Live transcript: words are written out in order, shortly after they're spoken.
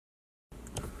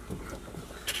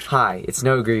Hi, it's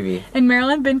Noah Grebe and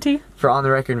Marilyn Buente for On the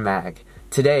Record Mag.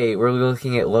 Today, we're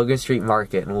looking at Logan Street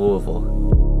Market in Louisville.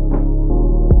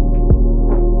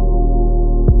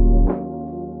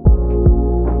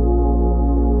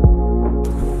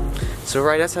 So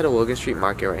right outside of Logan Street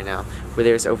Market right now, where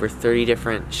there's over 30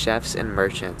 different chefs and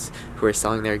merchants who are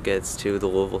selling their goods to the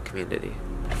Louisville community.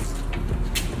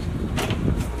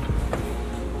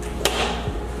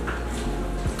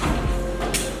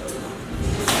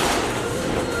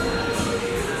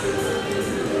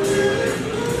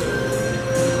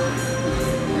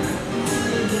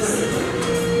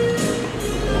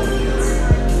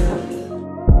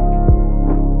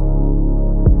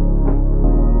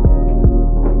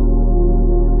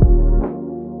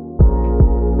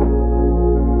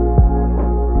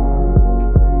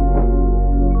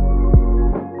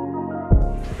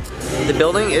 The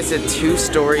building is a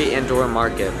two-story indoor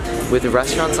market with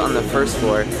restaurants on the first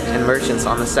floor and merchants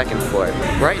on the second floor.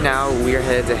 Right now, we are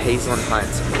headed to Hazel & Hunt,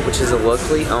 which is a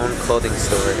locally owned clothing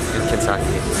store in Kentucky.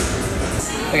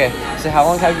 Okay, so how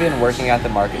long have you been working at the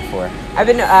market for? I've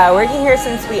been working here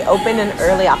since we opened in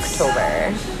early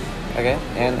October. Okay,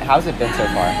 and how's it been so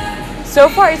far? So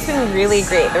far, it's been really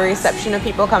great. The reception of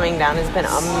people coming down has been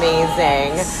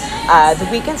amazing.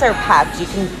 The weekends are packed. You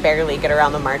can barely get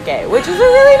around the market, which is a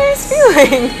really nice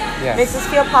feeling. Yeah. Makes us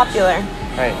feel popular.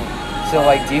 Right. So,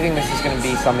 do you think this is going to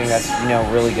be something that's,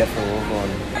 really good for Louisville?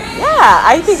 Yeah,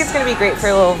 I think it's going to be great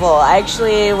for Louisville. I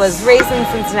actually was raised in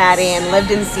Cincinnati and lived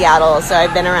in Seattle, so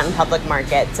I've been around public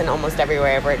markets and almost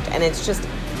everywhere I've worked. And it's just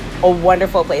a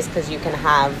wonderful place because you can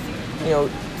have,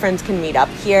 friends can meet up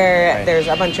here. Right. There's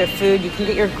a bunch of food. You can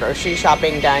get your grocery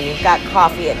shopping done. You've got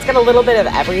coffee. It's got a little bit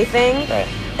of everything. Right.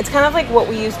 It's kind of like what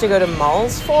we used to go to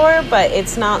malls for, but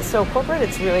it's not so corporate.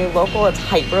 It's really local. It's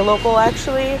hyper-local,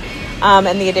 actually.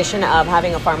 And the addition of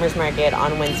having a farmer's market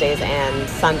on Wednesdays and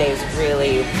Sundays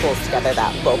really pulls together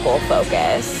that local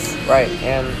focus. Right.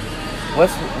 And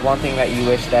what's one thing that you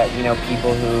wish that,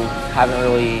 people who haven't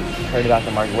really heard about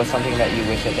the market, what's something that you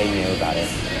wish that they knew about it?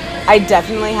 I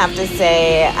definitely have to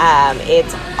say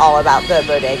it's all about the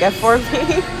bodega for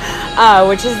me,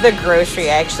 which is the grocery.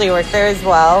 I actually work there as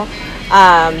well.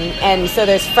 And so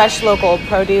there's fresh local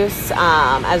produce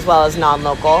as well as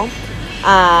non-local.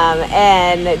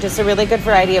 And just a really good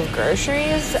variety of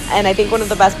groceries. And I think one of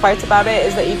the best parts about it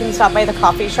is that you can stop by the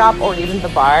coffee shop or even the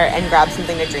bar and grab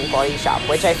something to drink while you shop,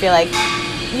 which I feel like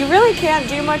you really can't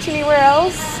do much anywhere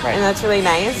else. Right. And that's really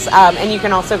nice. And you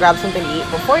can also grab something to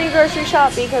eat before you grocery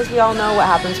shop because we all know what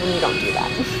happens when you don't do that.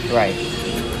 Right.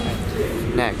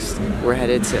 Next, we're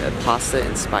headed to a pasta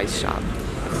and spice shop.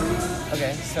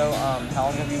 Okay, so how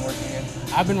long have you been working here?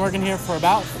 I've been working here for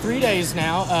about 3 days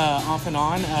now, off and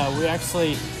on.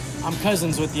 I'm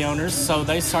cousins with the owners, so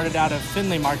they started out at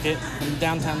Findlay Market in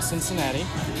downtown Cincinnati.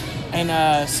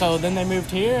 And so then they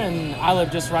moved here, and I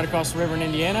live just right across the river in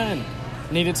Indiana and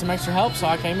needed some extra help, so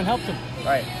I came and helped them.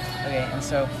 Right. Okay, and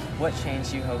so what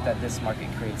change do you hope that this market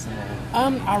creates in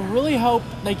Louisville? I really hope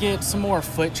they get some more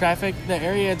foot traffic. The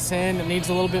area it's in, it needs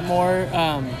a little bit more.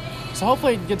 So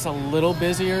hopefully it gets a little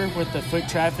busier with the foot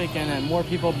traffic and more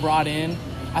people brought in.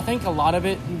 I think a lot of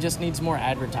it just needs more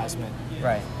advertisement.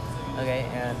 Right. Okay,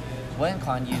 and what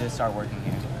inclined you to start working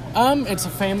here? It's a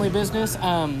family business,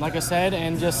 like I said,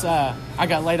 and just I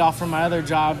got laid off from my other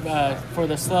job for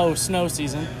the slow snow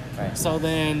season. Right. So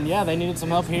then, they needed some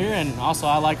help here, and also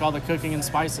I like all the cooking and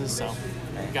spices, so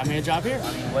got me a job here.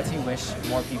 What do you wish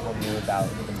more people knew about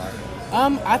the market?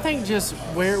 I think just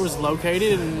where it was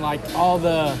located and all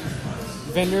the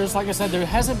vendors. Like I said, there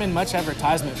hasn't been much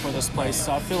advertisement for this place,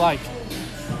 so I feel like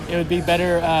it would be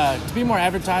better to be more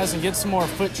advertised and get some more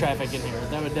foot traffic in here.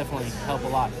 That would definitely help a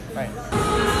lot. Right.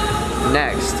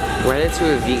 Next, we're headed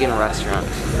to a vegan restaurant,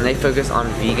 and they focus on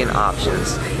vegan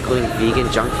options, including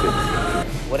vegan junk food.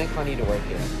 What inclined you to work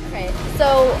here? Okay,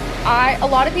 so a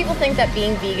lot of people think that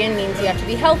being vegan means you have to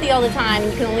be healthy all the time,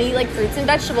 and you can only eat fruits and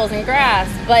vegetables and grass,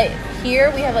 but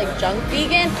here we have junk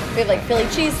vegan, we have Philly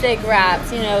cheesesteak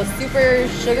wraps, super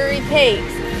sugary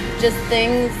cakes, just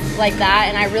things like that,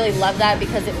 and I really love that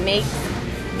because it makes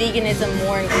veganism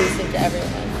more inclusive to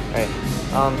everyone.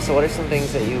 Right. So what are some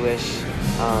things that you wish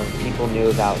people knew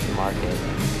about the market?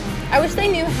 I wish they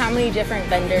knew how many different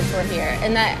vendors were here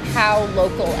and that how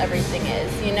local everything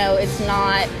is.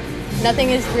 Nothing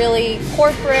is really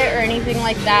corporate or anything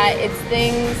like that.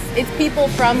 It's people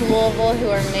from Louisville who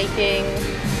are making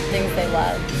things they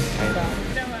love.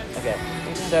 Right. Okay.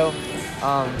 So,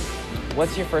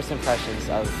 what's your first impressions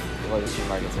of the Logan Street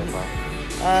Market so far?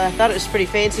 I thought it was pretty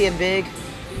fancy and big,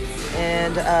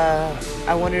 and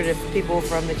I wondered if people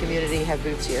from the community have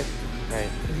booths here. Right.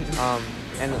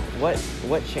 And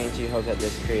what change do you hope that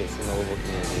this creates in the Louisville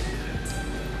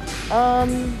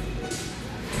community?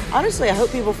 Honestly, I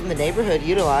hope people from the neighborhood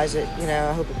utilize it. You know,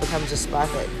 I hope it becomes a spot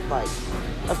that, like,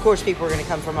 of course people are going to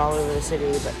come from all over the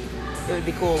city, but it would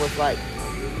be cool if, like,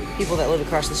 people that live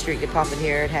across the street could pop in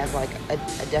here and have, like, a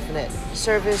definite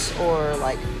service or,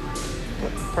 like,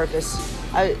 purpose.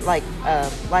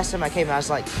 Last time I came, I was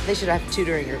like, they should have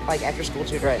tutoring or, like, after-school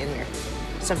tutoring in here.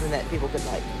 Something that people could,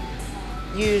 like,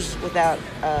 use without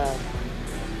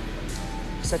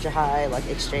such a high, like,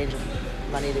 exchange of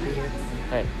money to be here.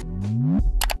 Right.